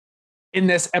In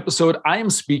this episode, I am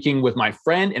speaking with my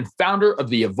friend and founder of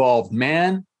The Evolved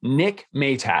Man, Nick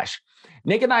Matiash.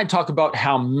 Nick and I talk about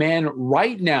how men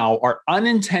right now are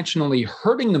unintentionally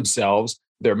hurting themselves,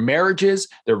 their marriages,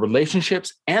 their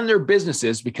relationships, and their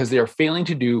businesses because they are failing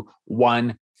to do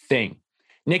one thing.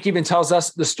 Nick even tells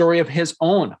us the story of his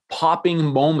own popping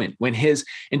moment when his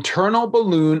internal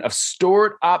balloon of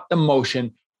stored up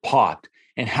emotion popped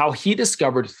and how he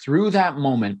discovered through that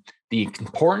moment the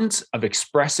importance of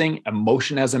expressing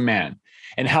emotion as a man,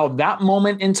 and how that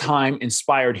moment in time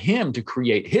inspired him to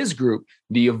create his group,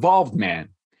 The Evolved Man.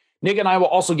 Nick and I will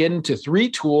also get into 3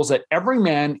 tools that every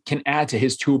man can add to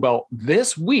his tool belt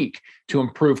this week to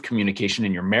improve communication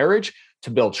in your marriage,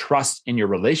 to build trust in your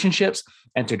relationships,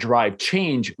 and to drive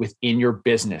change within your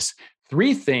business.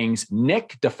 3 things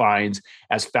Nick defines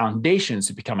as foundations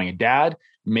to becoming a dad,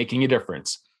 making a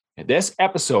difference. And this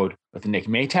episode with Nick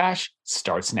Matiash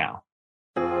starts now.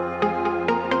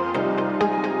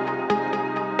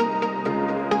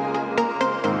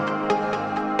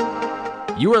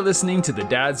 You are listening to the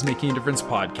Dads Making a Difference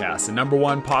podcast, the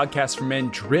 #1 podcast for men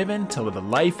driven to live a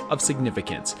life of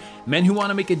significance. Men who want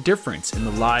to make a difference in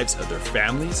the lives of their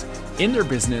families, in their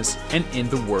business, and in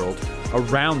the world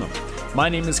around them. My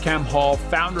name is Cam Hall,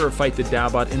 founder of Fight the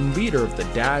Dabbot and leader of the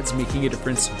Dads Making a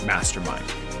Difference Mastermind.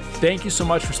 Thank you so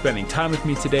much for spending time with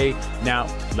me today. Now,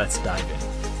 let's dive in.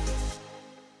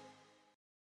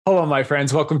 Hello, my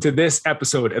friends. Welcome to this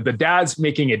episode of the Dads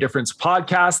Making a Difference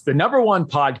podcast, the #1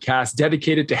 podcast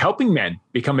dedicated to helping men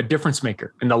become a difference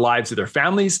maker in the lives of their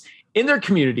families, in their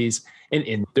communities, and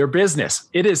in their business.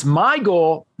 It is my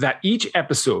goal that each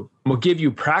episode will give you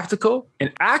practical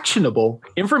and actionable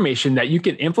information that you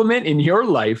can implement in your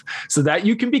life so that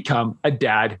you can become a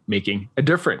dad making a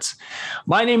difference.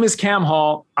 My name is Cam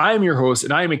Hall. I am your host,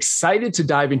 and I am excited to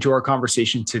dive into our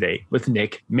conversation today with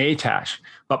Nick Matiash.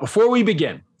 But before we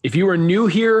begin, if you are new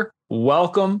here,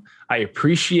 welcome. I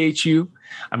appreciate you.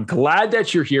 I'm glad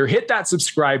that you're here. Hit that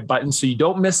subscribe button so you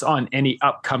don't miss on any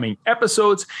upcoming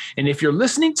episodes. And if you're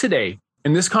listening today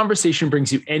and this conversation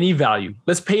brings you any value,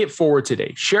 let's pay it forward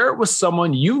today. Share it with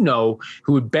someone you know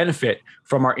who would benefit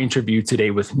from our interview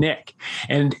today with Nick.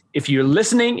 And if you're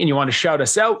listening and you want to shout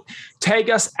us out, tag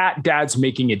us at Dads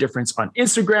Making a Difference on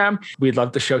Instagram. We'd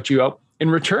love to shout you out in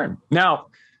return. Now,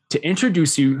 to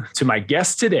introduce you to my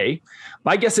guest today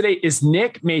is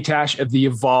Nick Matiash of The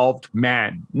Evolved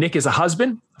Man. Nick is a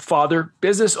husband, father,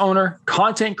 business owner,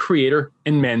 content creator,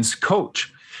 and men's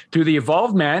coach. Through The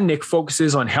Evolved Man, Nick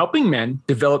focuses on helping men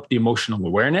develop the emotional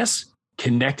awareness,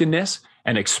 connectedness,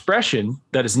 and expression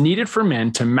that is needed for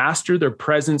men to master their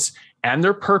presence and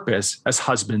their purpose as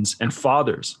husbands and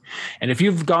fathers. And if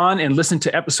you've gone and listened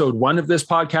to episode 1 of this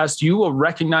podcast, you will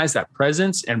recognize that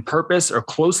presence and purpose are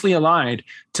closely aligned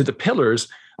to the pillars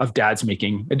of Dads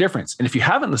Making a Difference. And if you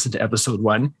haven't listened to episode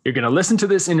 1, you're going to listen to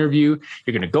this interview,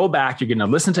 you're going to go back, you're going to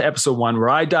listen to episode 1 where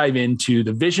I dive into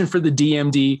the vision for the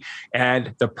DMD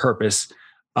and the purpose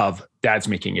of Dads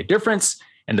Making a Difference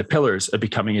and the pillars of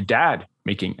becoming a dad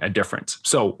making a difference.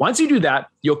 So once you do that,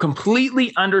 you'll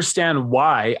completely understand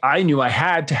why I knew I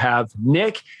had to have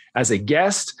Nick as a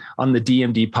guest on the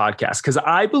DMD podcast, because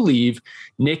I believe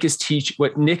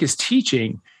what Nick is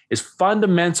teaching is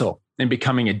fundamental in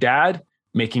becoming a dad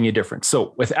making a difference.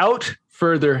 So without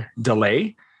further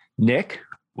delay, Nick,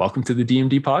 welcome to the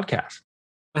DMD podcast.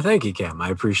 Thank you, Cam. I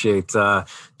appreciate the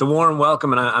warm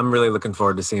welcome, and I'm really looking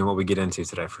forward to seeing what we get into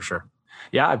today for sure.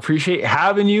 Yeah, I appreciate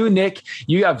having you, Nick.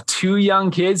 You have 2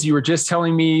 young kids. You were just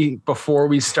telling me before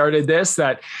we started this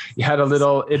that you had a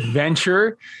little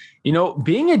adventure. You know,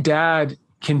 being a dad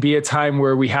can be a time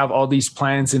where we have all these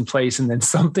plans in place and then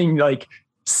something like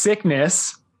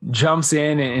sickness jumps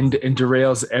in and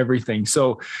derails everything.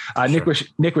 So sure.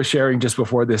 Nick was sharing just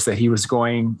before this that he was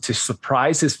going to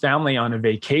surprise his family on a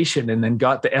vacation and then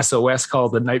got the SOS call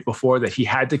the night before that he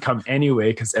had to come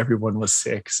anyway because everyone was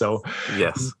sick. So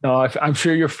yes, I'm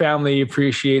sure your family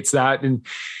appreciates that.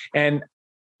 And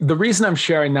the reason I'm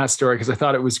sharing that story, because I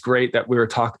thought it was great that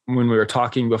when we were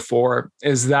talking before,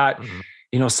 is that,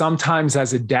 you know, sometimes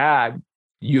as a dad,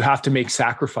 you have to make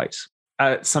sacrifice.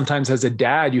 Sometimes as a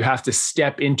dad, you have to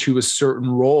step into a certain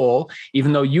role,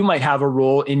 even though you might have a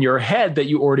role in your head that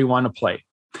you already want to play.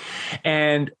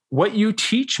 And what you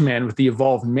teach men with the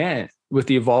Evolved Man,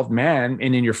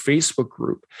 and in your Facebook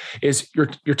group is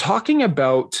you're talking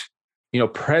about, you know,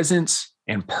 presence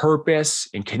and purpose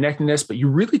and connectedness, but you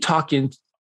really talk in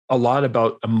a lot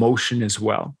about emotion as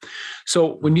well.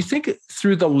 So when you think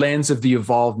through the lens of the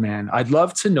Evolved Man, I'd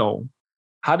love to know,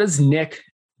 how does Nick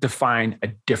define a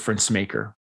difference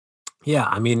maker? Yeah,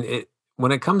 I mean,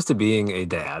 when it comes to being a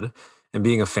dad, and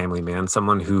being a family man,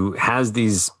 someone who has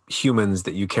these humans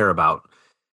that you care about,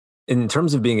 in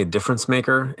terms of being a difference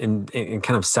maker and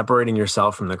kind of separating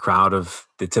yourself from the crowd of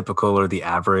the typical or the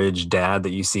average dad that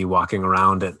you see walking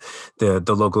around at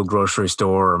the local grocery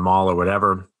store or mall or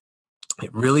whatever,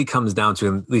 it really comes down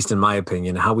to, at least in my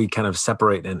opinion, how we kind of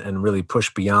separate and really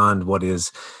push beyond what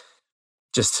is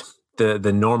just the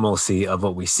normalcy of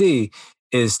what we see,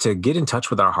 is to get in touch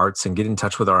with our hearts and get in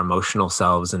touch with our emotional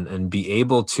selves and be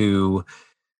able to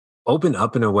open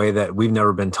up in a way that we've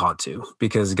never been taught to,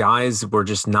 because guys were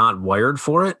just not wired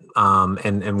for it.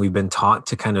 And we've been taught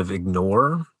to kind of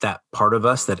ignore that part of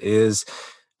us that is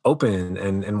open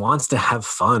and wants to have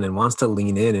fun and wants to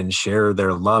lean in and share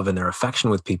their love and their affection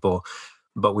with people.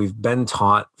 But we've been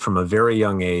taught from a very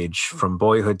young age, from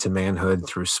boyhood to manhood,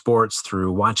 through sports,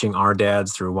 through watching our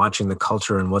dads, through watching the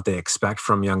culture and what they expect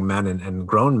from young men and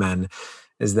grown men,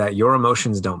 is that your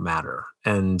emotions don't matter,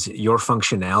 and your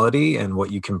functionality and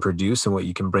what you can produce and what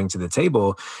you can bring to the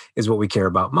table is what we care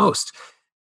about most.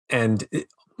 And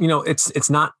it's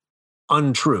not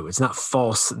untrue. It's not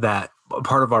false that a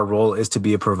part of our role is to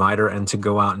be a provider and to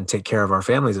go out and take care of our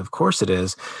families. Of course it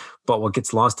is. But what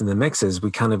gets lost in the mix is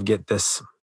we kind of get this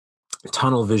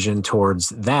tunnel vision towards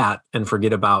that and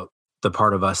forget about the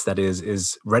part of us that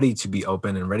is ready to be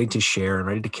open and ready to share and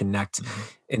ready to connect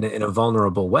in a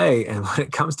vulnerable way. And when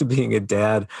it comes to being a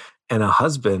dad and a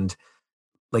husband,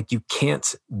 like, you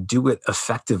can't do it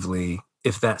effectively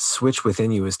if that switch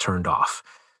within you is turned off.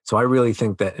 So I really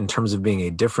think that in terms of being a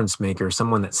difference maker,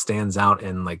 someone that stands out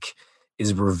and like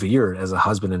is revered as a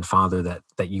husband and father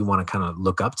that you want to kind of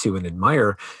look up to and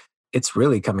admire, it's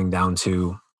really coming down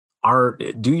to,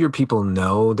 do your people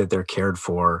know that they're cared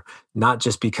for, not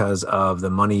just because of the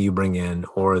money you bring in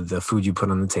or the food you put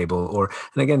on the table,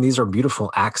 and again, these are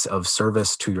beautiful acts of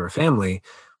service to your family,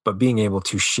 but being able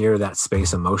to share that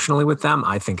space emotionally with them,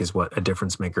 I think, is what a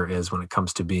difference maker is when it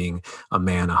comes to being a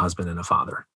man, a husband, and a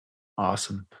father.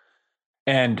 Awesome.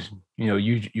 And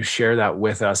you share that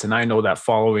with us, and I know that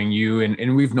following you,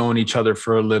 and we've known each other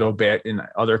for a little bit in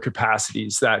other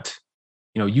capacities, that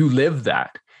you live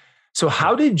that. So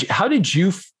how did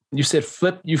you said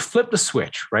you flipped the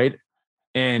switch, right?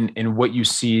 And what you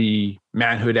see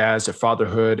manhood as, or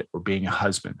fatherhood, or being a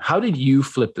husband. How did you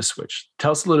flip the switch?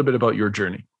 Tell us a little bit about your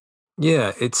journey.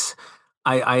 Yeah,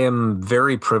 I am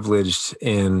very privileged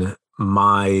in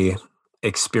my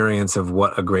experience of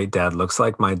what a great dad looks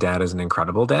like. My dad is an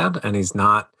incredible dad, and he's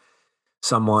not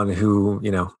someone who,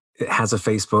 has a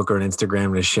Facebook or an Instagram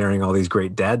and is sharing all these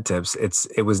great dad tips.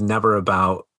 It was never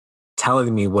about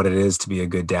telling me what it is to be a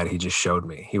good dad. He just showed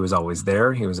me. He was always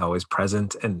there. He was always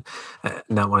present. And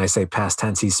not when I say past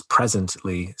tense, he's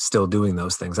presently still doing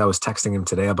those things. I was texting him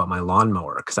today about my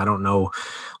lawnmower because I don't know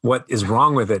what is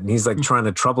wrong with it. And he's like trying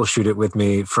to troubleshoot it with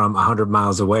me from 100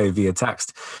 miles away via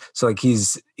text. So like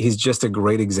he's just a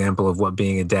great example of what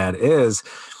being a dad is.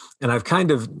 And I've kind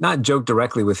of not joked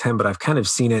directly with him, but I've kind of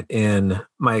seen it in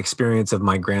my experience of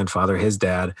my grandfather, his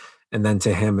dad, and then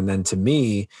to him, and then to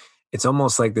me. It's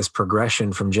almost like this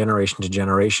progression from generation to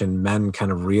generation, men kind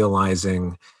of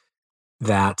realizing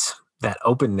that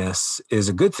openness is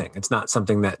a good thing. It's not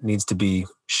something that needs to be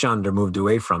shunned or moved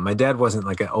away from. My dad wasn't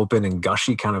like an open and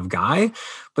gushy kind of guy,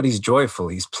 but he's joyful,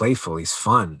 he's playful, he's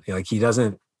fun. Like, he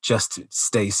doesn't just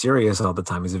stay serious all the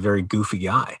time. He's a very goofy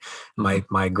guy.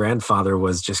 My grandfather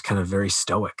was just kind of very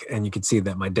stoic, and you could see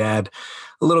that my dad,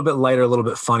 a little bit lighter, a little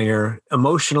bit funnier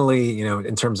emotionally,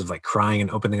 in terms of like crying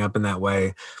and opening up in that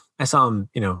way. I saw him,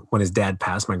 when his dad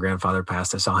passed, my grandfather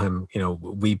passed, I saw him,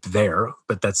 weep there,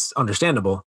 but that's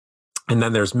understandable. And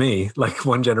then there's me, like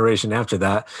one generation after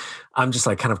that, I'm just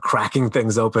like kind of cracking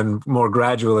things open more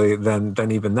gradually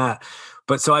than even that.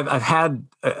 But so I've had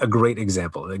a great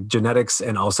example. Like, genetics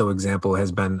and also example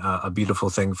has been a beautiful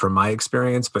thing for my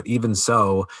experience. But even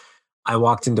so, I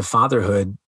walked into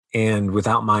fatherhood, and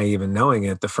without my even knowing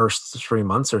it, the first 3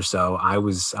 months or so, I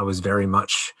was very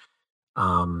much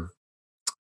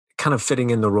kind of fitting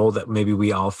in the role that maybe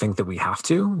we all think that we have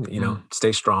to,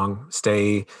 stay strong,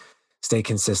 stay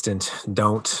consistent.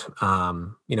 Don't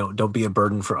be a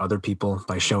burden for other people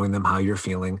by showing them how you're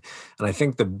feeling. And I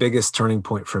think the biggest turning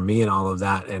point for me in all of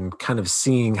that, and kind of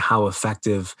seeing how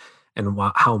effective and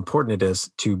how important it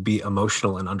is to be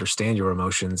emotional and understand your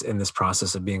emotions in this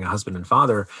process of being a husband and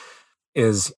father,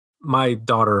 is my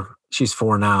daughter. She's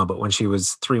 4 now, but when she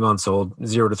was 3 months old,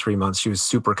 0 to 3 months, she was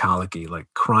super colicky, like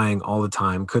crying all the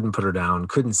time, couldn't put her down,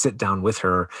 couldn't sit down with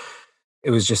her.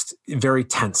 It was just very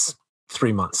tense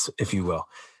 3 months, if you will.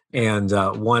 And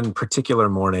one particular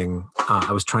morning,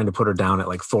 I was trying to put her down at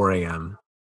like 4 a.m.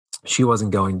 She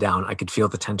wasn't going down. I could feel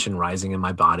the tension rising in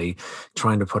my body,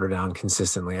 trying to put her down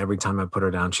consistently. Every time I put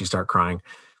her down, she started crying.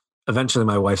 Eventually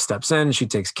my wife steps in, she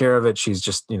takes care of it. She's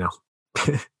just,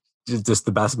 just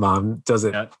the best mom, does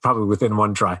it probably within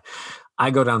one try. I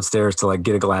go downstairs to like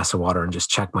get a glass of water and just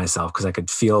check myself because I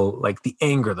could feel like the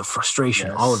anger, the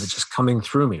frustration, all of it just coming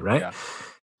through me, right? Yeah.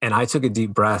 And I took a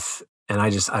deep breath and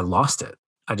I lost it.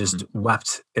 I just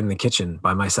wept in the kitchen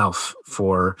by myself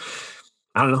for,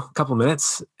 I don't know, a couple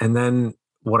minutes. And then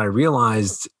what I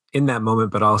realized in that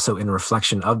moment, but also in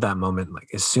reflection of that moment, like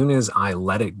as soon as I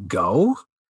let it go,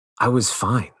 I was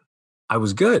fine. I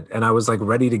was good. And I was like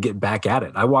ready to get back at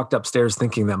it. I walked upstairs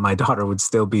thinking that my daughter would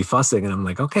still be fussing. And I'm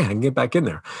like, okay, I can get back in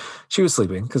there. She was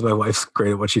sleeping because my wife's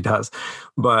great at what she does.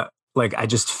 But like, I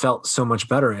just felt so much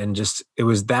better. And just, it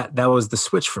was that was the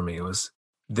switch for me. It was,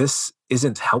 this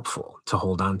isn't helpful to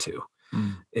hold on to.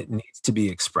 It needs to be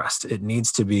expressed. It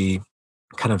needs to be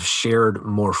kind of shared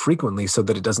more frequently so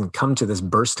that it doesn't come to this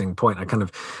bursting point. I kind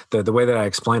of, the way that I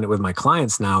explain it with my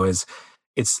clients now is,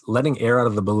 it's letting air out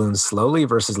of the balloon slowly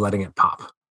versus letting it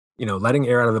pop. Letting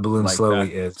air out of the balloon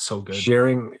slowly is so good.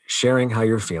 Sharing how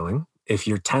you're feeling. If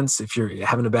you're tense, if you're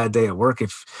having a bad day at work,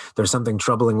 if there's something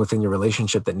troubling within your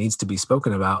relationship that needs to be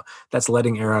spoken about, that's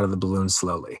letting air out of the balloon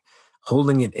slowly.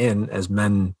 Holding it in, as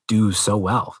men do so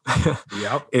well,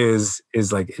 is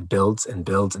like it builds and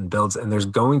builds and builds. And there's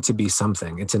going to be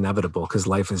something, it's inevitable because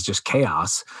life is just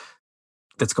chaos,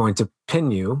 that's going to pin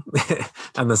you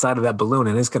on the side of that balloon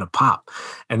and it's going to pop.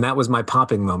 And that was my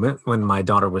popping moment when my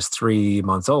daughter was 3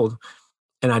 months old.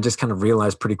 And I just kind of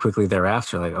realized pretty quickly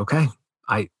thereafter, like, okay,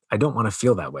 I don't want to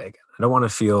feel that way again. I don't want to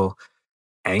feel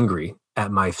angry at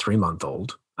my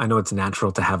 3-month-old. I know it's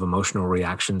natural to have emotional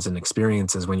reactions and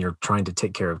experiences when you're trying to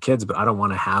take care of kids, but I don't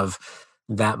want to have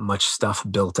that much stuff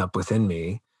built up within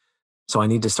me. So I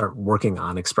need to start working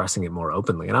on expressing it more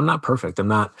openly. And I'm not perfect. I'm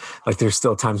not like, there's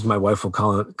still times my wife will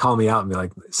call me out and be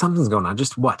like, something's going on.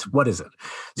 Just what is it?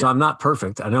 So I'm not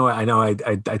perfect. I know I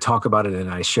talk about it and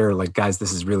I share like, guys,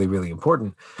 this is really, really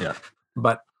important. Yeah.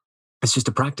 But it's just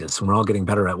a practice and we're all getting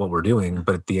better at what we're doing.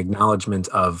 But the acknowledgement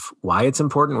of why it's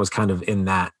important was kind of in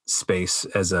that space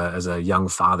as a young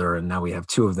father. And now we have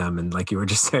 2 of them. And like you were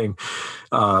just saying,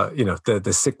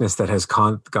 the sickness that has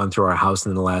gone through our house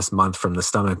in the last month, from the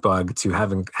stomach bug to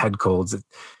having head colds,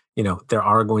 there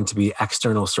are going to be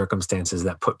external circumstances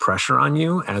that put pressure on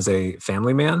you as a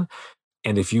family man.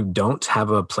 And if you don't have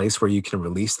a place where you can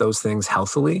release those things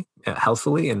healthily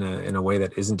in a way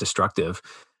that isn't destructive,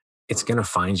 it's going to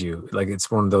find you. Like, it's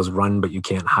one of those run but you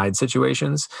can't hide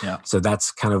situations. Yeah. So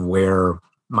that's kind of where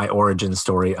my origin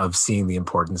story of seeing the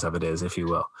importance of it is, if you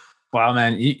will. Wow,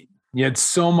 man. You had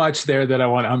so much there that I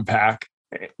want to unpack.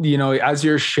 As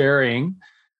you're sharing,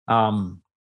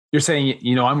 you're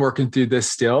saying, I'm working through this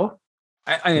still.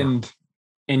 And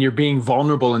you're being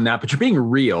vulnerable in that, but you're being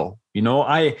real.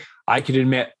 I could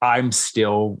admit I'm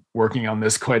still working on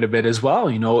this quite a bit as well,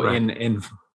 right. in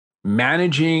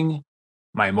managing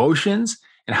my emotions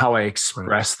and how I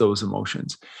express those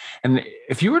emotions. And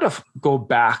if you were to go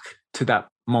back to that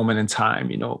moment in time,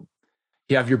 you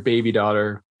have your baby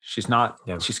daughter, she's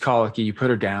colicky, you put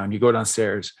her down, you go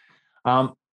downstairs.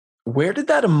 Where did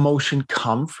that emotion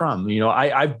come from?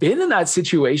 I've been in that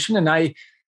situation and I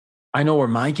know where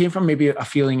mine came from, maybe a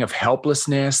feeling of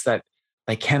helplessness that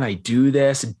like, can I do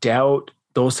this? Doubt,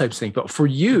 those types of things. But for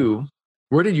you,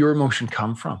 where did your emotion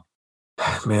come from?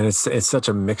 Man, it's such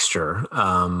a mixture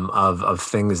of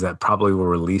things that probably were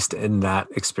released in that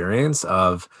experience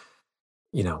of,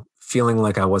 feeling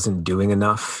like I wasn't doing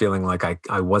enough, feeling like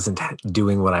I wasn't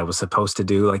doing what I was supposed to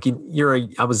do. Like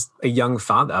I was a young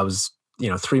father. I was,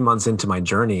 3 months into my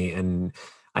journey and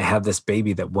I have this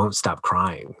baby that won't stop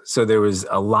crying. So there was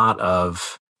a lot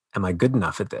of, am I good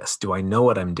enough at this? Do I know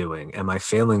what I'm doing? Am I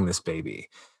failing this baby?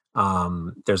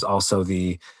 There's also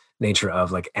the nature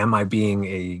of like, am I being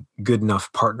a good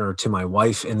enough partner to my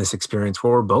wife in this experience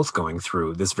where we're both going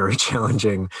through this very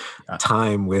challenging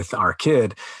time with our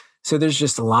kid? So there's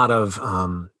just a lot of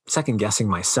second guessing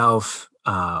myself,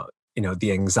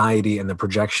 the anxiety and the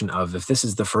projection of, if this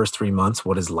is the first 3 months,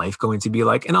 what is life going to be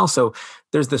like? And also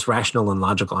there's this rational and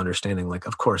logical understanding, like,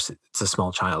 of course it's a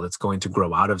small child. It's going to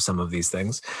grow out of some of these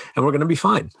things and we're going to be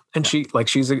fine. And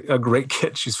she's a great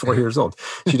kid. She's 4 years old.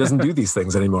 She doesn't do these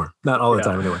things anymore. Not all the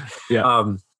time anyway.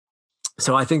 Yeah.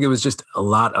 So I think it was just a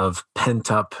lot of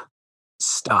pent up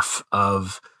stuff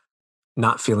of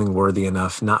not feeling worthy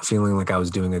enough, not feeling like I was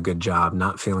doing a good job,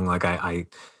 not feeling like I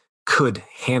could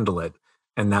handle it.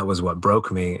 And that was what broke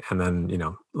me. And then,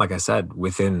 like I said,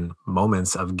 within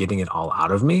moments of getting it all out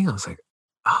of me, I was like,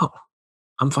 oh,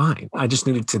 I'm fine. I just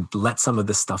needed to let some of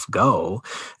this stuff go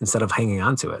instead of hanging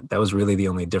on to it. That was really the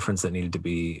only difference that needed to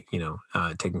be,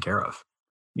 taken care of.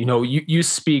 You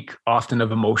speak often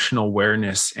of emotional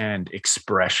awareness and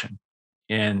expression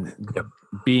and Yep.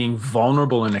 being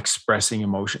vulnerable and expressing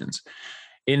emotions.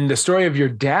 In the story of your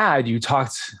dad, you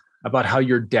talked about how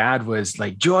your dad was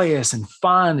like joyous and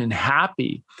fun and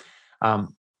happy.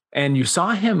 And you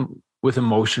saw him with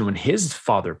emotion when his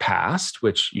father passed,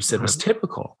 which you said was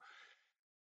typical.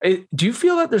 Do you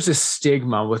feel that there's a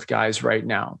stigma with guys right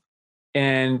now?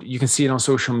 And you can see it on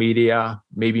social media,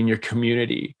 maybe in your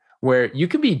community, where you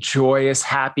can be joyous,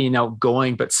 happy, and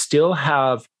outgoing, but still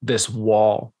have this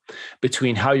wall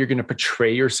between how you're going to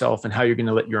portray yourself and how you're going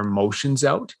to let your emotions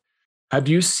out. Have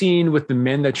you seen with the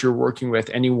men that you're working with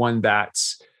anyone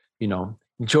that's,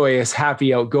 joyous,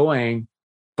 happy, outgoing,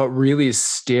 but really is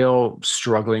still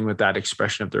struggling with that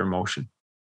expression of their emotion?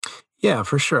 Yeah,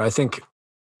 for sure. I think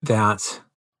that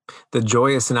the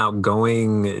joyous and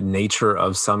outgoing nature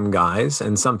of some guys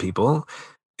and some people,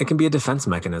 it can be a defense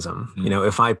mechanism.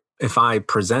 If I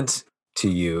present to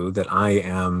you that I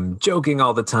am joking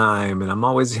all the time and I'm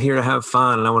always here to have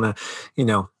fun and I want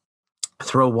to,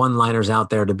 throw one-liners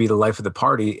out there to be the life of the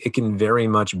party, it can very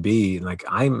much be like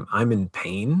I'm in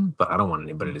pain, but I don't want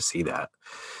anybody to see that.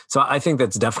 So I think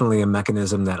that's definitely a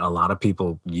mechanism that a lot of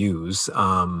people use.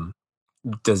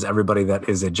 Does everybody that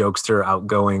is a jokester,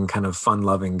 outgoing, kind of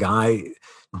fun-loving guy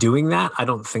doing that? I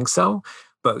don't think so.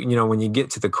 But when you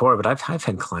get to the core of it, I've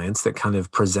had clients that kind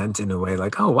of present in a way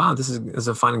like, oh wow, this is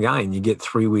a fun guy, and you get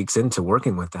 3 weeks into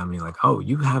working with them, and you're like, oh,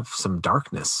 you have some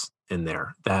darkness in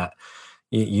there that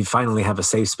you finally have a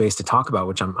safe space to talk about,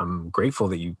 which I'm grateful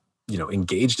that you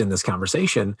engaged in this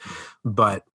conversation.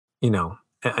 But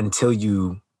until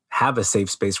you have a safe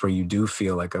space where you do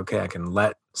feel like, okay, I can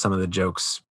let some of the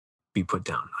jokes be put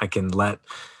down, I can let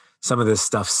some of this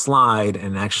stuff slide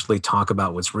and actually talk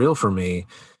about what's real for me,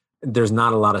 there's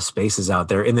not a lot of spaces out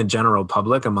there in the general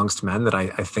public amongst men that I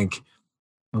think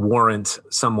warrant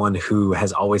someone who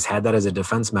has always had that as a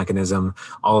defense mechanism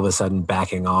all of a sudden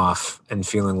backing off and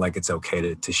feeling like it's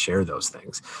okay to share those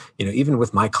things. Even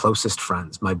with my closest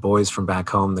friends, my boys from back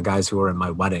home, the guys who are at my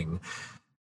wedding,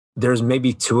 there's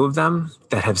maybe 2 of them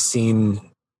that have seen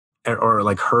or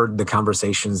like heard the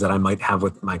conversations that I might have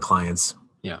with my clients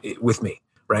with me.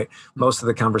 Right. Most of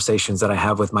the conversations that I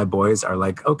have with my boys are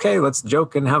like, okay, let's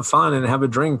joke and have fun and have a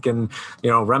drink and,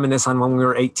 reminisce on when we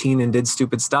were 18 and did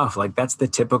stupid stuff. Like that's the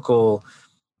typical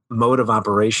mode of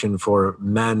operation for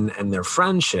men and their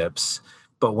friendships.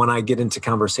 But when I get into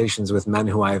conversations with men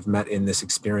who I have met in this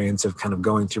experience of kind of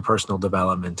going through personal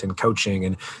development and coaching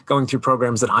and going through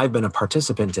programs that I've been a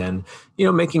participant in,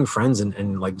 making friends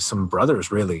and like some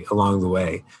brothers really along the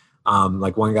way.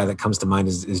 Like one guy that comes to mind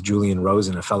is Julian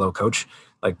Rosen, a fellow coach.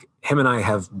 Like him and I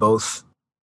have both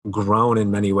grown in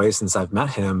many ways since I've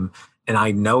met him. And I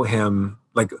know him,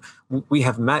 like we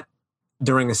have met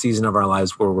during a season of our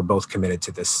lives where we're both committed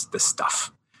to this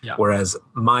stuff. Yeah. Whereas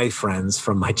my friends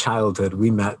from my childhood,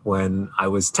 we met when I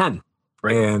was 10.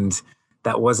 Right. And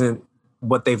that wasn't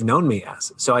what they've known me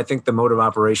as. So I think the mode of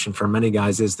operation for many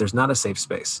guys is there's not a safe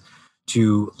space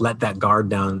to let that guard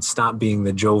down, stop being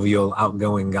the jovial,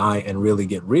 outgoing guy and really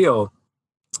get real.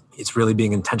 It's really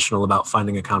being intentional about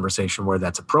finding a conversation where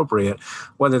that's appropriate,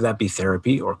 whether that be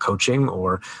therapy or coaching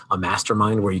or a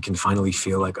mastermind where you can finally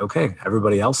feel like, okay,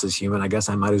 everybody else is human. I guess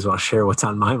I might as well share what's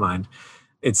on my mind.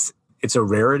 It's a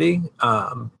rarity.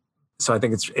 So I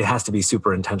think it has to be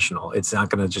super intentional. It's not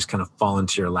going to just kind of fall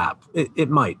into your lap. It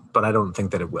might, but I don't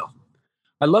think that it will.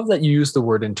 I love that you use the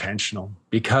word intentional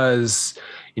because,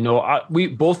 we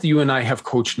both you and I have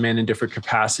coached men in different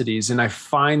capacities. And I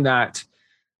find that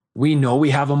we know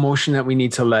we have emotion that we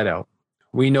need to let out.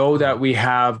 We know that we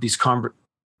have these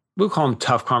we'll call them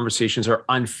tough conversations or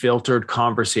unfiltered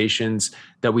conversations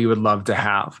that we would love to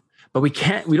have. But we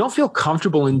don't feel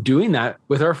comfortable in doing that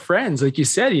with our friends. Like you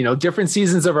said, different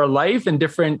seasons of our life and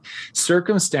different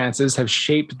circumstances have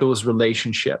shaped those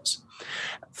relationships.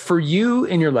 For you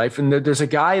in your life, and there's a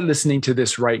guy listening to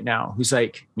this right now who's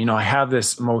like, I have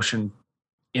this emotion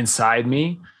inside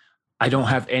me. I don't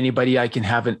have anybody I can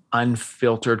have an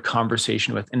unfiltered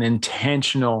conversation with, an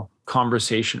intentional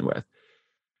conversation with.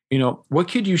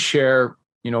 What could you share,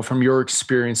 from your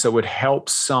experience that would help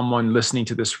someone listening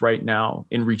to this right now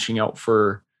in reaching out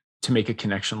to make a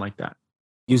connection like that?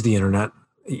 Use the internet.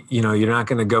 You're not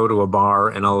going to go to a bar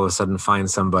and all of a sudden find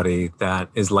somebody that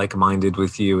is like-minded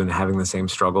with you and having the same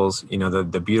struggles.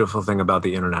 The beautiful thing about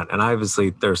the internet, and obviously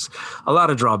there's a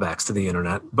lot of drawbacks to the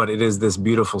internet, but it is this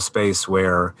beautiful space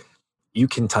where you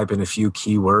can type in a few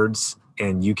keywords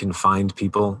and you can find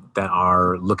people that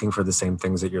are looking for the same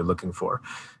things that you're looking for.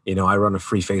 I run a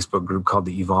free Facebook group called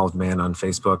The Evolved Man on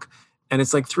Facebook, and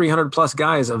it's like 300 plus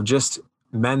guys of just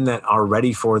men that are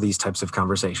ready for these types of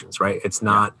conversations, right? It's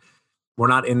not, we're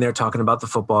not in there talking about the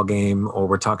football game, or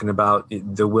we're talking about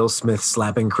the Will Smith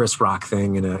slapping Chris Rock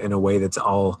thing in a way that's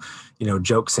all,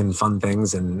 jokes and fun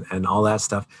things and all that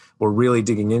stuff. We're really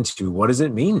digging into what does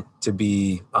it mean to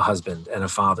be a husband and a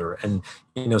father? And,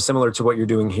 similar to what you're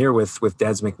doing here with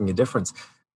Dads Making a Difference,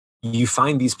 you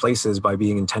find these places by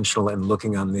being intentional and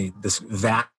looking on this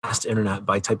vast internet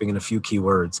by typing in a few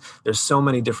keywords. There's so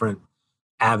many different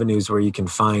avenues where you can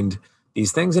find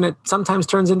these things, and it sometimes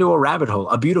turns into a rabbit hole,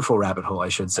 a beautiful rabbit hole, I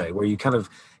should say, where you kind of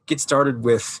get started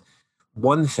with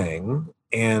one thing,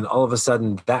 and all of a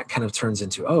sudden that kind of turns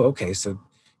into, oh, okay, so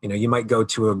you might go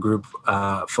to a group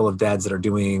full of dads that are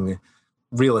doing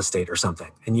real estate or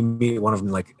something, and you meet one of them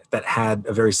like that had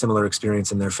a very similar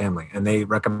experience in their family, and they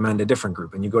recommend a different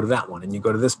group, and you go to that one, and you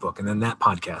go to this book, and then that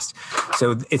podcast.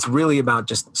 So it's really about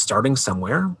just starting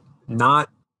somewhere, not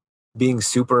being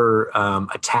super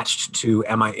attached to,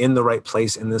 am I in the right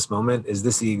place in this moment? Is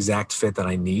this the exact fit that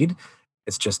I need?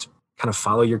 It's just kind of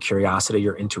follow your curiosity,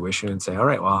 your intuition, and say, all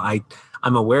right, well,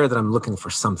 I'm aware that I'm looking for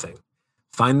something.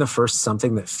 Find the first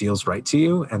something that feels right to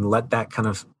you and let that kind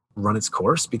of run its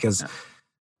course. Because,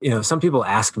 some people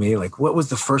ask me, like, what was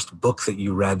the first book that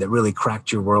you read that really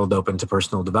cracked your world open to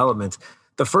personal development?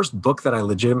 The first book that I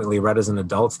legitimately read as an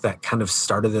adult that kind of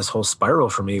started this whole spiral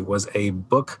for me was a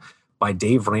book by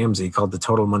Dave Ramsey called The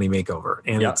Total Money Makeover.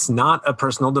 And it's not a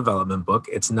personal development book.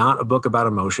 It's not a book about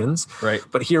emotions. Right.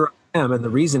 But here I am. And the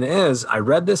reason is I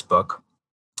read this book,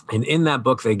 and in that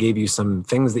book, they gave you some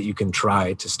things that you can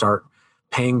try to start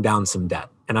paying down some debt.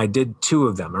 And I did 2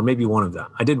 of them, or maybe 1 of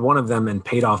them. I did 1 of them and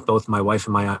paid off both my wife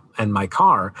and my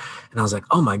car. And I was like,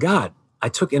 oh my God, I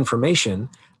took information,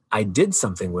 I did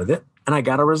something with it, and I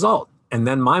got a result. And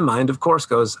then my mind, of course,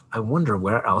 goes, I wonder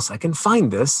where else I can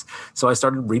find this. So I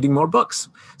started reading more books.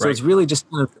 So it's really just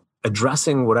kind of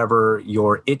addressing whatever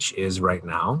your itch is right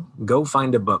now. Go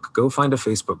find a book, go find a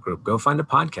Facebook group, go find a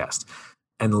podcast,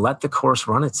 and let the course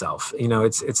run itself.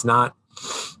 It's not,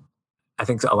 I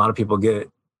think a lot of people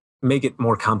make it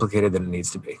more complicated than it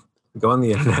needs to be. Go on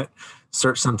the internet,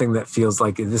 search something that feels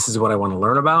like this is what I want to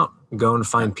learn about. Go and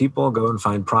find people, go and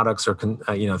find products or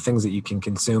things that you can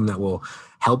consume that will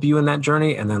help you in that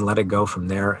journey, and then let it go from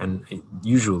there. And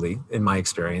usually, in my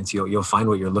experience, you'll find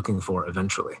what you're looking for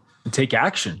eventually. Take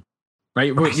action,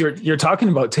 right? You're talking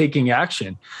about taking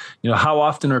action. How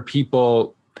often are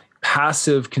people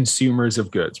passive consumers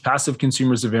of goods, passive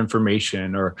consumers of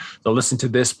information, or they'll listen to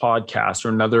this podcast or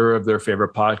another of their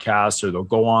favorite podcasts, or they'll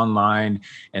go online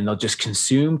and they'll just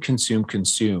consume,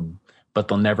 but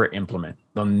they'll never implement.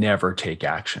 They'll never take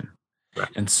action. Right.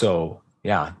 And so,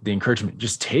 the encouragement,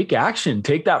 just take action,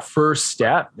 take that first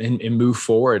step and move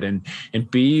forward and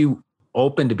be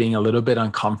open to being a little bit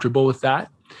uncomfortable with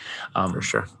that. For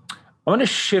sure. I want to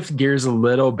shift gears a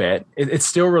little bit. It's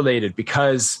still related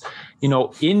because,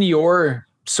 in your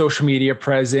social media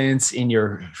presence, in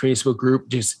your Facebook group,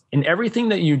 just in everything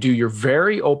that you do, you're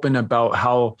very open about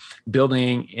how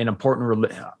building an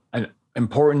important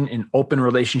and open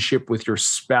relationship with your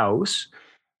spouse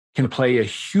can play a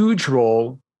huge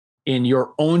role in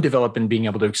your own development, being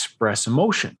able to express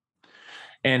emotion.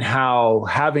 And how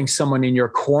having someone in your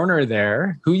corner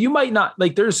there who you might not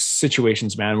like, there's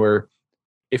situations, man, where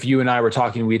if you and I were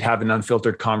talking, we'd have an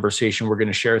unfiltered conversation. We're going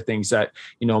to share things that,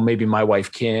 maybe my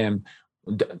wife, Kim,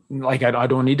 like I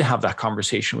don't need to have that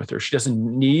conversation with her. She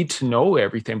doesn't need to know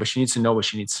everything, but she needs to know what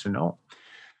she needs to know.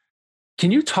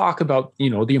 Can you talk about,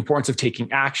 the importance of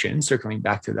taking action, circling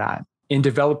back to that, in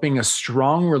developing a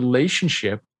strong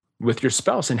relationship with your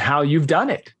spouse and how you've done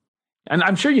it? And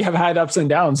I'm sure you have had ups and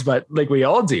downs, but like we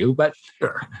all do, but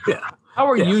sure. Yeah. How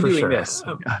are you doing this?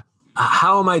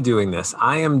 How am I doing this?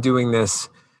 I am doing this.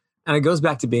 And it goes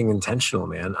back to being intentional,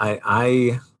 man.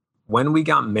 I when we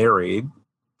got married,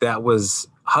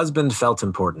 husband felt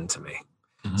important to me.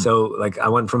 Mm-hmm. So like I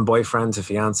went from boyfriend to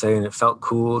fiance, and it felt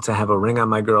cool to have a ring on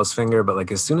my girl's finger. But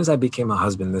like as soon as I became a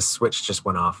husband, this switch just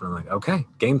went off, and I'm like, okay,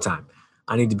 game time.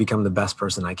 I need to become the best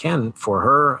person I can for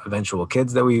her eventual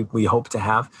kids that we hope to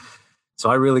have. So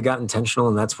I really got intentional,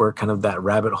 and that's where kind of that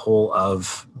rabbit hole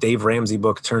of Dave Ramsey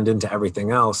book turned into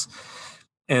everything else.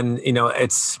 And,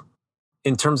 it's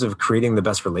in terms of creating the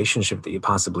best relationship that you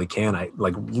possibly can. I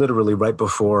like literally right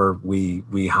before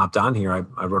we hopped on here,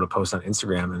 I wrote a post on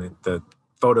Instagram, and the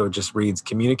photo just reads,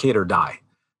 communicate or die.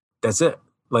 That's it.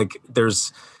 Like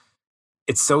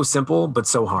it's so simple, but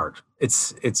so hard.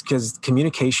 It's because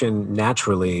communication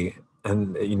naturally,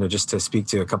 and, just to speak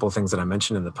to a couple of things that I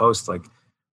mentioned in the post, like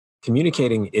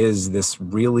communicating is this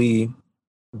really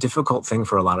difficult thing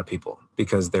for a lot of people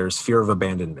because there's fear of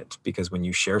abandonment. Because when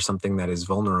you share something that is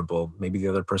vulnerable, maybe the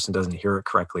other person doesn't hear it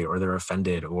correctly, or they're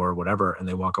offended or whatever, and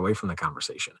they walk away from the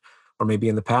conversation. Or maybe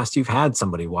in the past, you've had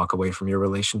somebody walk away from your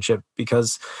relationship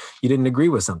because you didn't agree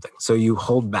with something. So you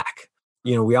hold back.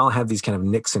 We all have these kind of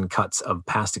nicks and cuts of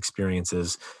past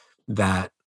experiences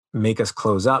that make us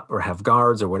close up or have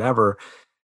guards or whatever.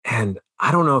 And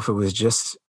I don't know if it was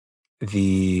just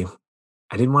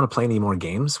I didn't want to play any more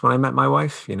games when I met my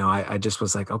wife. I just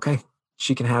was like, okay,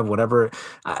 she can have whatever,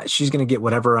 she's going to get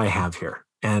whatever I have here.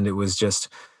 And it was just,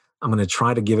 I'm going to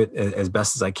try to give it as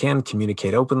best as I can,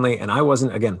 communicate openly. And I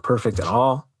wasn't, again, perfect at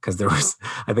all, because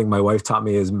I think my wife taught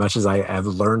me as much as I have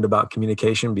learned about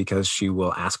communication, because she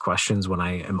will ask questions when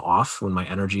I am off, when my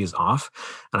energy is off.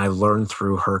 And I learned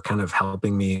through her kind of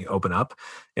helping me open up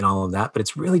and all of that. But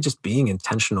it's really just being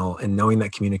intentional and knowing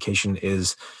that communication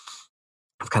is,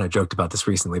 I've kind of joked about this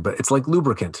recently, but it's like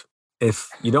lubricant. If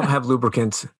you don't have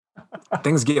lubricant,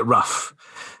 things get rough.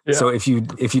 Yeah. So if you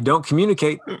don't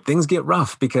communicate, things get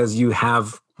rough because you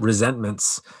have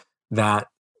resentments that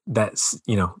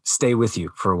stay with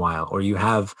you for a while, or you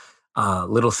have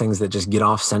little things that just get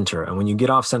off center. And when you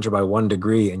get off center by 1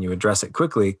 degree and you address it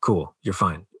quickly, cool, you're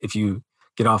fine. If you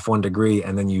get off 1 degree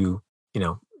and then you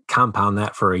compound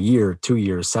that for a year, 2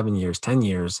 years, 7 years, 10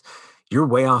 years, you're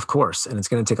way off course, and it's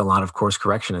going to take a lot of course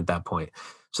correction at that point.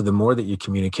 So the more that you're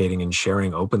communicating and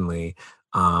sharing openly,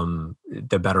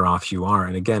 the better off you are.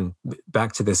 And again,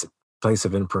 back to this place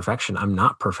of imperfection, I'm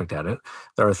not perfect at it.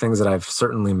 There are things that I've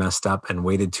certainly messed up and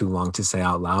waited too long to say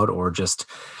out loud, or just,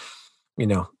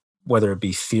 whether it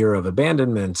be fear of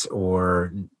abandonment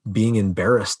or being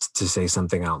embarrassed to say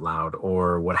something out loud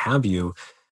or what have you.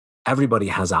 Everybody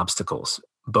has obstacles,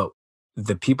 but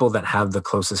the people that have the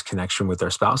closest connection with their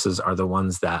spouses are the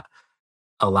ones that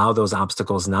allow those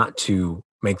obstacles not to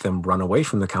make them run away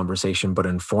from the conversation, but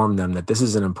inform them that this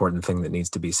is an important thing that needs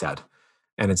to be said.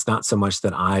 And it's not so much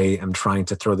that I am trying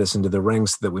to throw this into the ring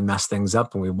so that we mess things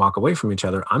up and we walk away from each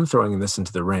other. I'm throwing this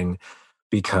into the ring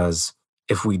because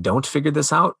if we don't figure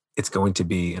this out, it's going to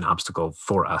be an obstacle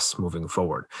for us moving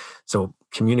forward. So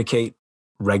communicate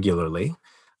regularly.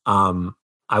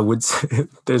 I would say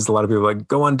there's a lot of people like,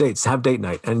 go on dates, have date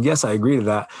night. And yes, I agree to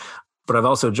that. But I've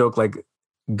also joked, like,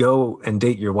 go and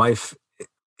date your wife.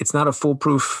 It's not a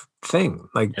foolproof thing.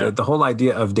 Like the whole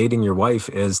idea of dating your wife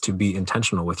is to be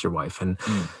intentional with your wife and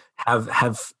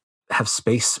have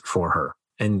space for her.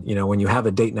 And, when you have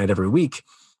a date night every week,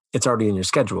 it's already in your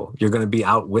schedule. You're going to be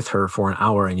out with her for an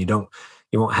hour and you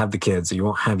won't have the kids, or you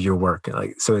won't have your work.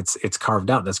 So it's carved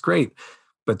out. That's great.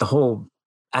 But the whole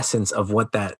essence of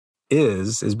what that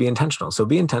is be intentional. So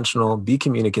be intentional, be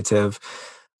communicative.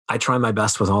 I try my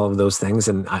best with all of those things,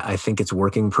 and I think it's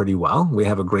working pretty well. We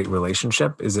have a great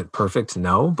relationship. Is it perfect?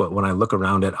 No. But when I look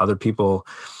around at other people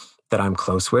that I'm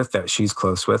close with, that she's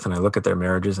close with, and I look at their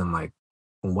marriages, I'm like,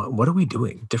 what are we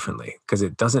doing differently? Because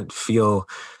it doesn't feel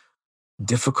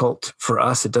difficult for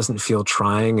us. It doesn't feel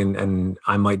trying, and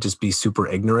I might just be super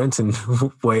ignorant and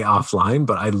way offline.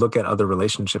 But I look at other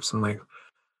relationships, and I'm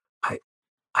like,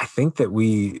 I think that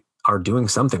we are doing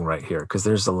something right here, because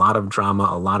there's a lot of drama,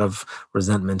 a lot of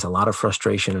resentment, a lot of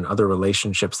frustration in other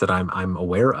relationships that I'm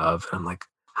aware of. And I'm like,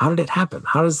 how did it happen?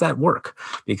 How does that work?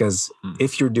 Because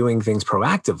if you're doing things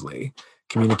proactively,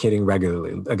 communicating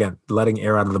regularly, again, letting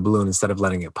air out of the balloon instead of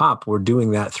letting it pop, we're doing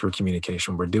that through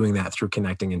communication. We're doing that through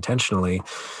connecting intentionally.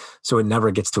 So it never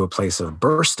gets to a place of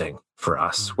bursting for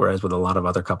us. Whereas with a lot of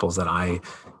other couples that I,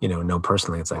 know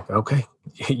personally, it's like, okay,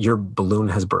 your balloon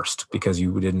has burst because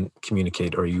you didn't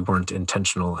communicate or you weren't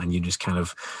intentional, and you just kind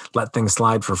of let things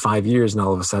slide for 5 years. And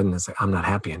all of a sudden it's like, I'm not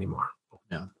happy anymore.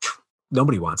 Yeah.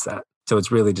 Nobody wants that. So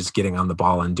it's really just getting on the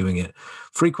ball and doing it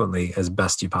frequently as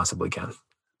best you possibly can.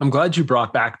 I'm glad you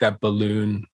brought back that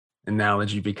balloon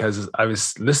analogy, because I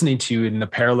was listening to you in the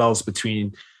parallels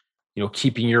between,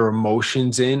 keeping your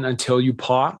emotions in until you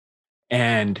pop,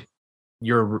 and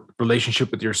your relationship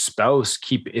with your spouse.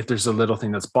 If there's a little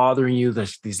thing that's bothering you,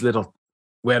 there's these little,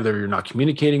 whether you're not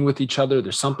communicating with each other,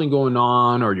 there's something going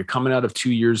on, or you're coming out of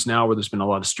 2 years now where there's been a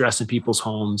lot of stress in people's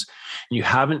homes, and you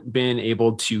haven't been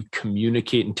able to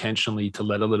communicate intentionally to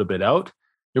let a little bit out,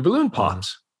 your balloon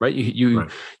pops. Right.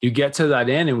 You get to that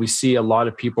end, and we see a lot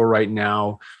of people right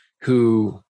now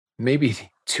who maybe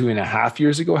 2.5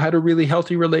 years ago had a really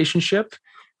healthy relationship,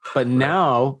 but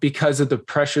now, because of the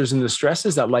pressures and the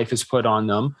stresses that life has put on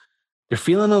them, they're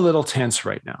feeling a little tense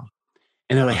right now.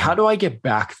 And they're like, how do I get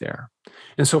back there?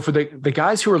 And so for the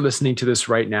guys who are listening to this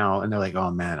right now, and they're like,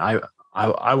 oh man,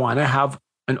 I want to have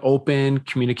an open,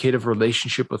 communicative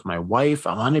relationship with my wife.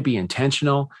 I want to be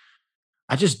intentional.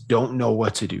 I just don't know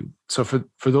what to do. So for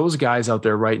those guys out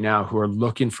there right now who are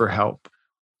looking for help,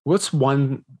 what's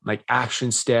one like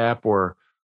action step or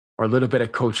a little bit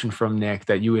of coaching from Nick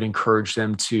that you would encourage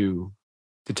them to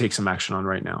take some action on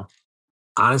right now?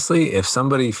 Honestly, if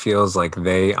somebody feels like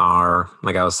they are,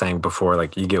 like I was saying before,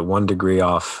 like you get 1 degree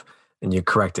off and you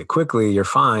correct it quickly, you're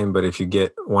fine. But if you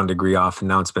get 1 degree off and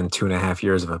now it's been 2.5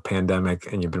 years of a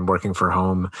pandemic and you've been working from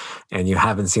home and you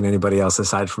haven't seen anybody else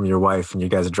aside from your wife and you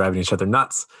guys are driving each other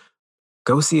nuts,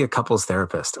 go see a couples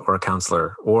therapist or a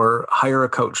counselor or hire a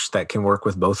coach that can work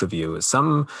with both of you.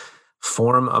 Some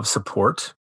form of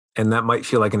support. And that might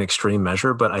feel like an extreme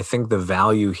measure, but I think the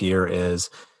value here is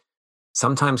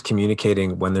sometimes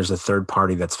communicating when there's a third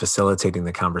party that's facilitating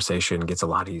the conversation gets a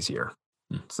lot easier.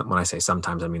 So when I say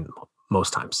sometimes, I mean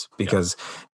most times, because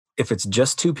if it's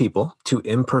just two people, two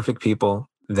imperfect people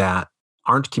that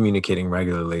aren't communicating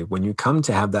regularly, when you come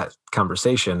to have that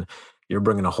conversation, you're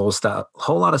bringing a whole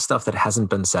lot of stuff that hasn't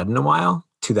been said in a while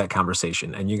to that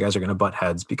conversation. And you guys are going to butt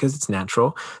heads because it's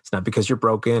natural. It's not because you're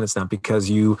broken. It's not because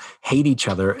you hate each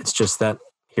other. It's just that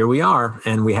here we are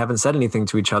and we haven't said anything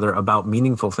to each other about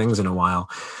meaningful things in a while.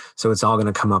 So it's all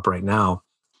going to come up right now.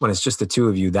 When it's just the two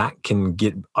of you, that can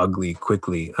get ugly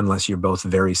quickly unless you're both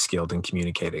very skilled in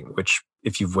communicating, which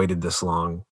if you've waited this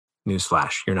long,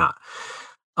 newsflash, you're not.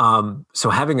 So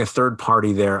having a third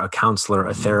party there, a counselor,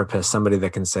 a therapist, somebody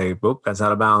that can say, whoop, that's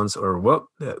out of bounds, or whoop,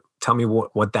 tell me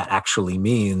what that actually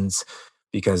means.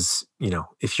 Because,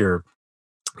 if you're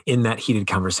in that heated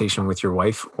conversation with your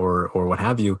wife or what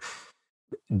have you,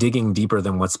 digging deeper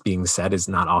than what's being said is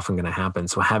not often going to happen.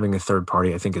 So having a third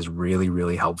party, I think, is really,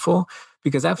 really helpful,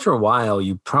 because after a while,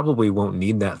 you probably won't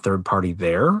need that third party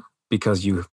there because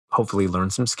you hopefully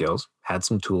learned some skills, had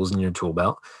some tools in your tool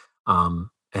belt,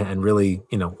 and really,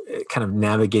 kind of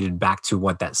navigated back to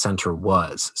what that center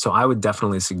was. So I would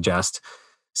definitely suggest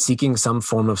seeking some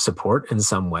form of support in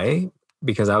some way,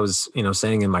 because I was,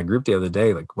 saying in my group the other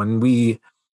day, like when we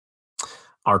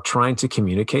are trying to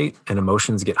communicate and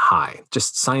emotions get high,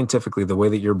 just scientifically, the way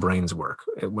that your brains work,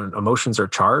 when emotions are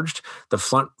charged, the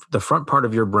front part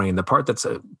of your brain, the part that's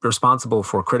responsible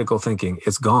for critical thinking,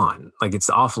 is gone. Like it's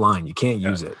offline. You can't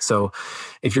use it. So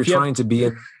if you're trying to be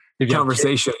in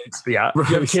conversation. Right. If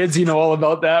you have kids, you know all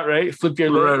about that, right? Flip your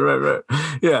lid. Right.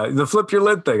 Yeah, the flip your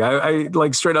lid thing. I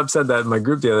like straight up said that in my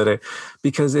group the other day,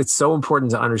 because it's so important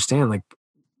to understand, like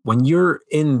when you're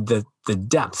in the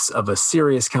depths of a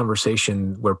serious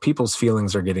conversation where people's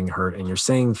feelings are getting hurt and you're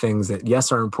saying things that,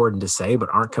 yes, are important to say, but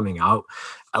aren't coming out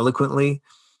eloquently,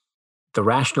 the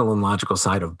rational and logical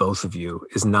side of both of you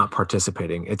is not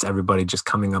participating. It's everybody just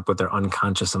coming up with their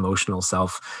unconscious emotional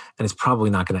self, and it's probably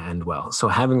not going to end well. So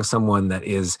having someone that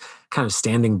is kind of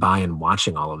standing by and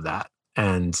watching all of that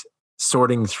and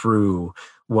sorting through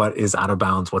what is out of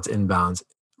bounds, what's in bounds,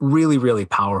 really, really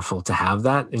powerful to have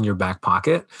that in your back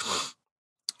pocket.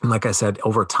 And like I said,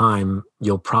 over time,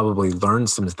 you'll probably learn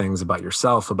some things about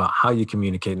yourself, about how you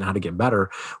communicate and how to get better,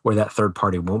 where that third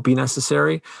party won't be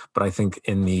necessary. But I think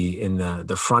in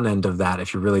the front end of that,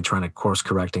 if you're really trying to course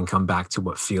correct and come back to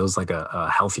what feels like a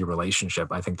healthy relationship,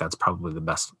 I think that's probably the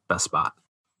best spot.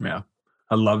 Yeah,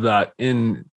 I love that.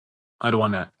 And I don't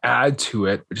want to add to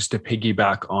it, but just to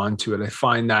piggyback onto it, I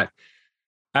find that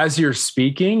as you're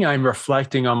speaking, I'm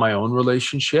reflecting on my own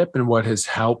relationship and what has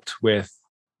helped with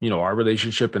our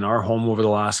relationship in our home over the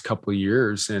last couple of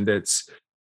years. And it's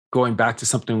going back to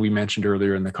something we mentioned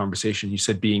earlier in the conversation. You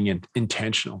said being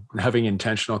intentional and having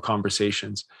intentional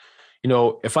conversations.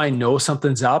 If I know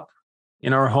something's up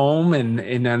in our home and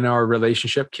in our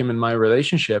relationship, Kim and my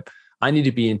relationship, I need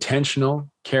to be intentional,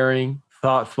 caring,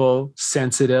 thoughtful,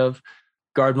 sensitive,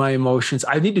 guard my emotions.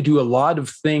 I need to do a lot of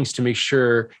things to make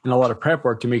sure, and a lot of prep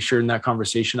work to make sure in that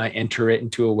conversation, I enter it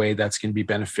into a way that's going to be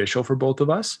beneficial for both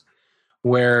of us.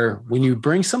 Where when you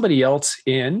bring somebody else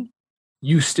in,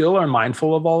 you still are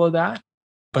mindful of all of that,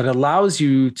 but allows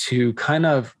you to kind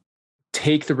of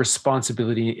take the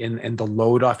responsibility and the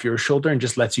load off your shoulder and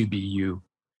just lets you be you.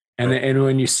 And, right. And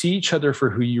when you see each other for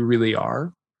who you really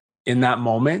are in that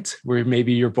moment, where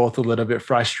maybe you're both a little bit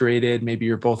frustrated, maybe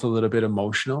you're both a little bit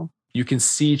emotional, you can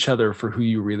see each other for who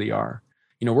you really are.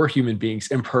 We're human beings,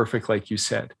 imperfect, like you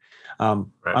said. Right.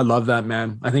 I love that,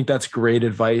 man. I think that's great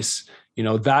advice.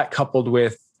 That coupled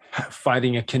with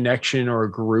finding a connection or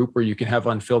a group where you can have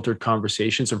unfiltered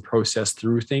conversations and process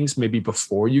through things maybe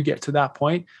before you get to that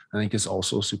point, I think is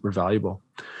also super valuable.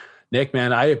 Nick,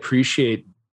 man, I appreciate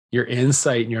your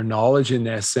insight and your knowledge in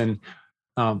this. And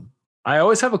I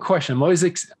always have a question.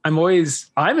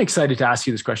 I'm excited to ask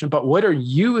you this question, but what are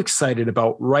you excited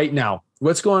about right now?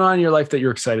 What's going on in your life that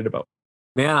you're excited about?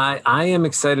 Man, I am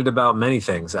excited about many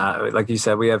things. Like you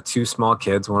said, we have two small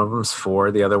kids. One of them's 4.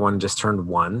 The other one just turned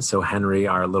 1. So Henry,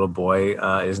 our little boy,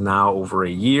 is now over a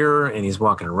year, and he's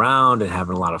walking around and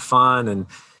having a lot of fun. And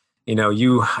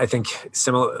I think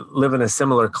live in a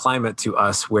similar climate to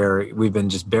us, where we've been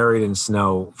just buried in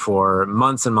snow for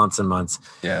months and months and months.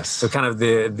 Yes. So kind of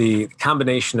the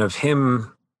combination of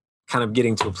him kind of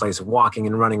getting to a place of walking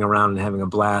and running around and having a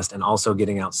blast, and also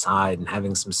getting outside and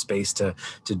having some space to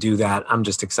do that. I'm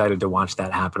just excited to watch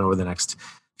that happen over the next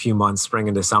few months, spring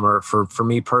into summer. For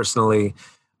me personally,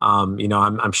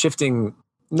 I'm shifting,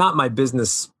 not my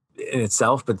business in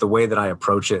itself, but the way that I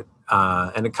approach it.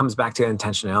 And it comes back to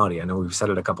intentionality. I know we've said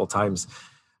it a couple of times.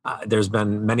 There's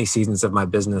been many seasons of my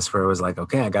business where it was like,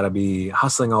 okay, I got to be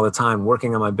hustling all the time,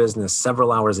 working on my business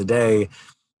several hours a day.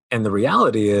 And the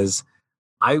reality is,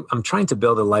 I'm trying to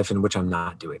build a life in which I'm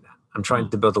not doing that. I'm trying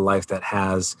to build a life that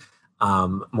has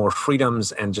more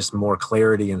freedoms and just more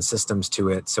clarity and systems to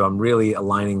it. So I'm really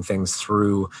aligning things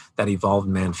through that Evolved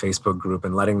Man Facebook group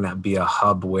and letting that be a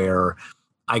hub where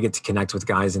I get to connect with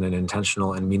guys in an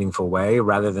intentional and meaningful way,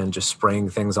 rather than just spraying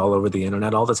things all over the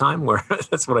internet all the time, where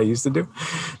that's what I used to do.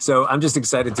 So I'm just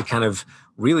excited to kind of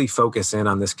really focus in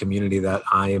on this community that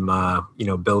I'm,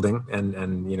 building,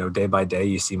 and day by day,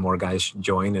 you see more guys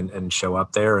join and show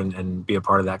up there and be a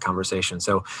part of that conversation.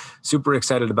 So super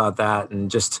excited about that. And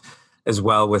just as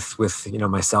well with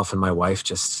myself and my wife,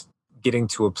 just getting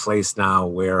to a place now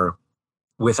where,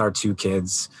 with our 2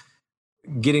 kids,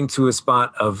 getting to a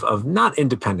spot of not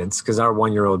independence, because our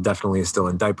 1-year-old definitely is still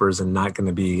in diapers and not going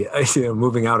to be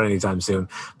moving out anytime soon.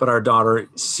 But our daughter,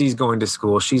 she's going to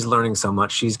school. She's learning so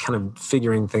much. She's kind of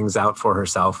figuring things out for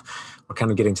herself. We're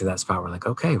kind of getting to that spot where, like,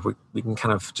 okay, we can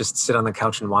kind of just sit on the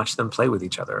couch and watch them play with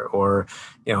each other, or,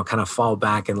 kind of fall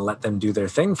back and let them do their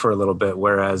thing for a little bit.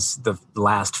 Whereas the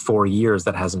last 4 years,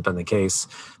 that hasn't been the case,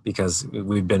 because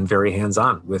we've been very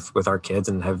hands-on with our kids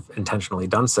and have intentionally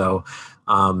done so.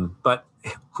 But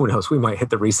who knows? We might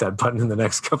hit the reset button in the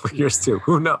next couple of years too.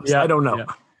 Who knows? Yeah, I don't know.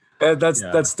 Yeah.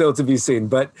 That's still to be seen.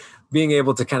 But being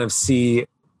able to kind of see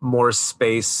more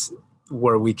space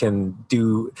where we can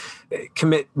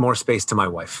commit more space to my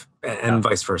wife, and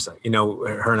vice versa.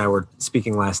 Her and I were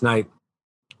speaking last night.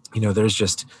 There's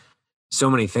just so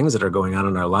many things that are going on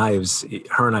in our lives.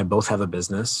 Her and I both have a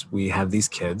business. We have these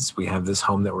kids. We have this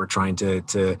home that we're trying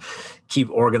to keep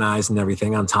organized and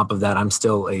everything. On top of that, I'm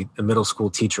still a middle school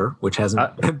teacher, which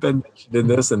hasn't been mentioned in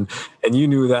this. And you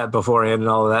knew that beforehand and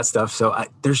all of that stuff. So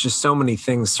there's just so many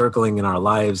things circling in our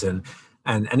lives, and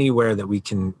anywhere that we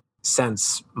can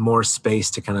sense more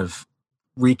space to kind of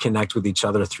reconnect with each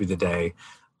other through the day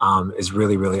is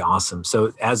really, really awesome.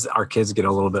 So as our kids get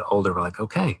a little bit older, we're like,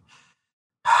 okay,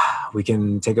 we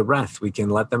can take a breath. We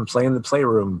can let them play in the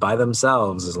playroom by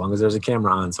themselves, as long as there's a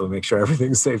camera on, so we make sure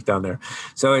everything's safe down there.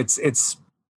 So it's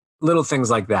little things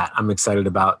like that I'm excited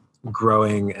about,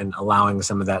 growing and allowing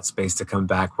some of that space to come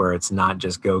back, where it's not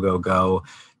just go,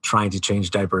 trying to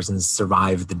change diapers and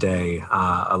survive the day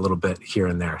a little bit here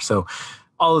and there. So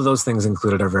all of those things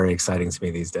included are very exciting to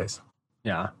me these days.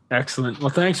 Yeah. Excellent. Well,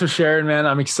 thanks for sharing, man.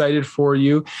 I'm excited for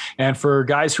you. And for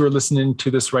guys who are listening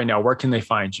to this right now, where can they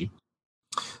find you?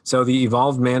 So the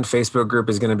Evolved Man Facebook group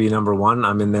is going to be number 1.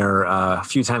 I'm in there a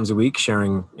few times a week,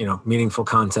 sharing, meaningful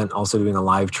content, also doing a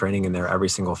live training in there every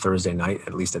single Thursday night.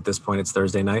 At least at this point, it's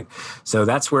Thursday night. So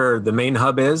that's where the main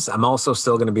hub is. I'm also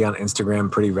still going to be on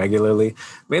Instagram pretty regularly,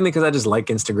 mainly because I just like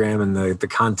Instagram and the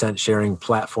content sharing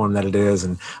platform that it is.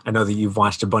 And I know that you've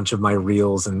watched a bunch of my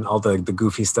reels and all the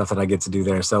goofy stuff that I get to do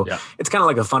there. So It's kind of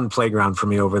like a fun playground for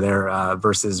me over there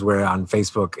versus where on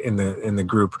Facebook in the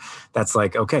group, that's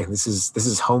like, okay, this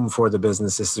is home for the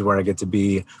business. This is where I get to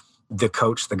be the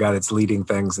coach, the guy that's leading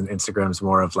things. And Instagram's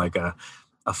more of like a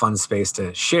fun space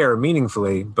to share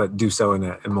meaningfully, but do so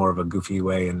in more of a goofy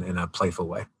way and in a playful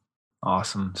way.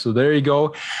 Awesome. So there you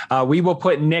go. We will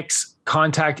put Nick's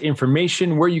contact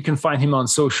information, where you can find him on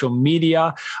social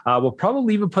media. We'll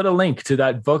probably even put a link to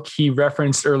that book he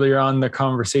referenced earlier on the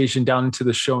conversation down into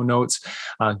the show notes.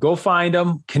 Go find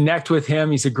him, connect with him.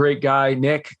 He's a great guy.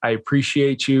 Nick, I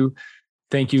appreciate you.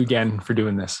 Thank you again for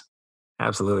doing this.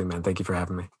 Absolutely, man. Thank you for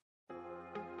having me.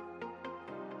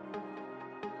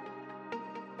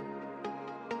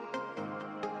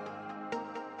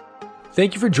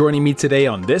 Thank you for joining me today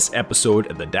on this episode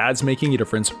of the Dad's Making a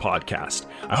Difference podcast.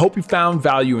 I hope you found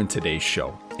value in today's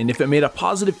show. And if it made a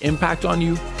positive impact on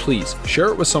you, please share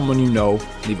it with someone you know,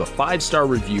 leave a 5-star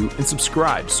review, and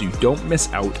subscribe so you don't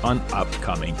miss out on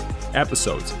upcoming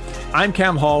episodes. I'm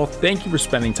Cam Hall. Thank you for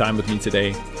spending time with me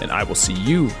today, and I will see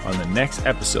you on the next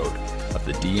episode of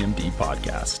the DMD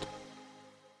podcast.